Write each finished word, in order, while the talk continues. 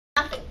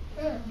nothing.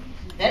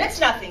 Then it's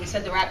nothing,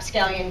 said the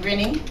rapscallion,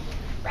 grinning.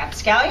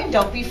 Rapscallion,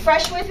 don't be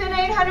fresh with an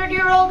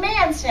 800-year-old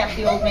man, snapped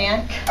the old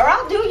man, or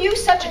I'll do you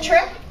such a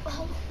trick.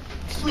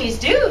 Please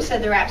do,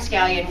 said the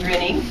rapscallion,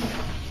 grinning.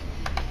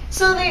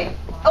 So the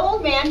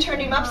old man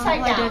turned him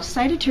upside down. I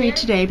decided to read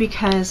today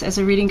because as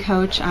a reading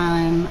coach,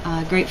 I'm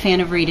a great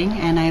fan of reading,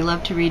 and I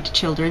love to read to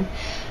children.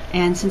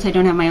 And since I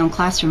don't have my own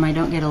classroom, I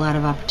don't get a lot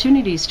of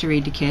opportunities to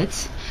read to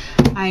kids.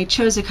 I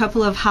chose a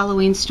couple of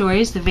Halloween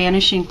stories, The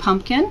Vanishing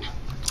Pumpkin,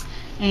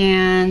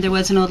 and There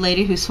Was an Old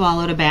Lady Who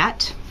Swallowed a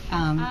Bat.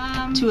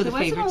 Two of the favorites.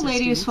 There Was an Old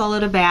Lady Who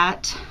Swallowed a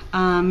Bat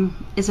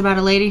is about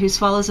a lady who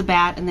swallows a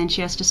bat, and then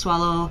she has to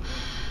swallow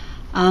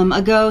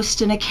a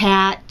ghost and a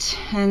cat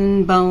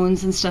and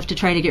bones and stuff to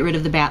try to get rid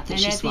of the bat that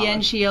she swallowed. And at the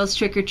end she yells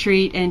trick or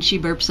treat, and she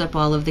burps up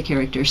all of the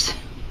characters.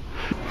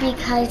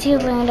 Because you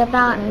learn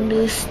about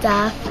new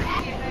stuff,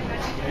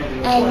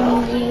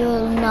 and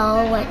you'll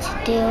know what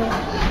to do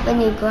when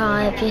you grow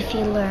up if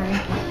you learn.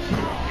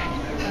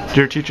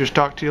 Do your teachers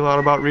talk to you a lot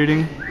about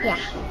reading? Yeah.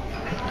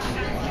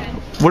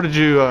 What did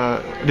you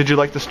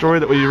like the story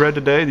that you read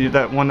today?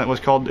 That one that was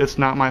called It's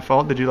Not My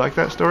Fault. Did you like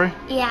that story?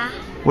 Yeah.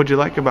 What did you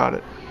like about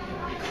it?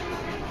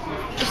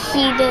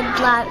 He did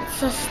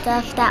lots of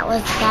stuff that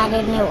was bad,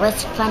 and it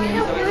was funny.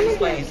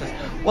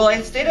 Well,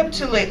 I stayed up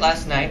too late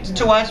last night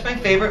to watch my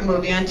favorite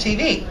movie on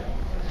TV.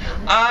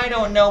 I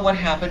don't know what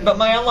happened, but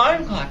my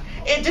alarm clock,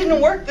 it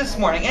didn't work this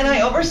morning, and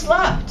I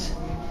overslept.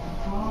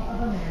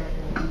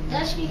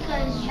 That's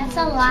because that's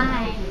a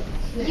lie.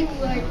 You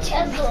were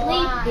too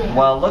sleepy.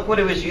 Well, look what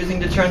it was using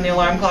to turn the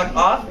alarm clock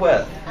off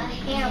with. A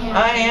hammer.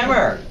 A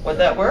hammer. Would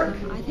that work?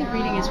 I think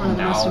reading is one of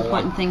the most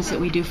important things that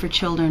we do for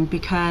children,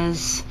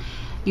 because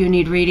you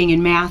need reading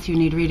in math, you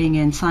need reading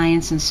in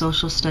science and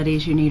social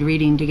studies, you need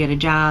reading to get a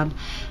job.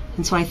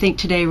 And so I think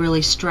today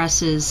really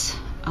stresses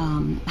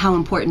how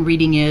important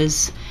reading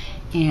is,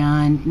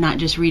 and not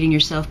just reading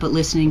yourself, but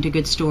listening to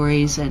good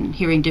stories and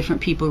hearing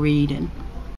different people read. And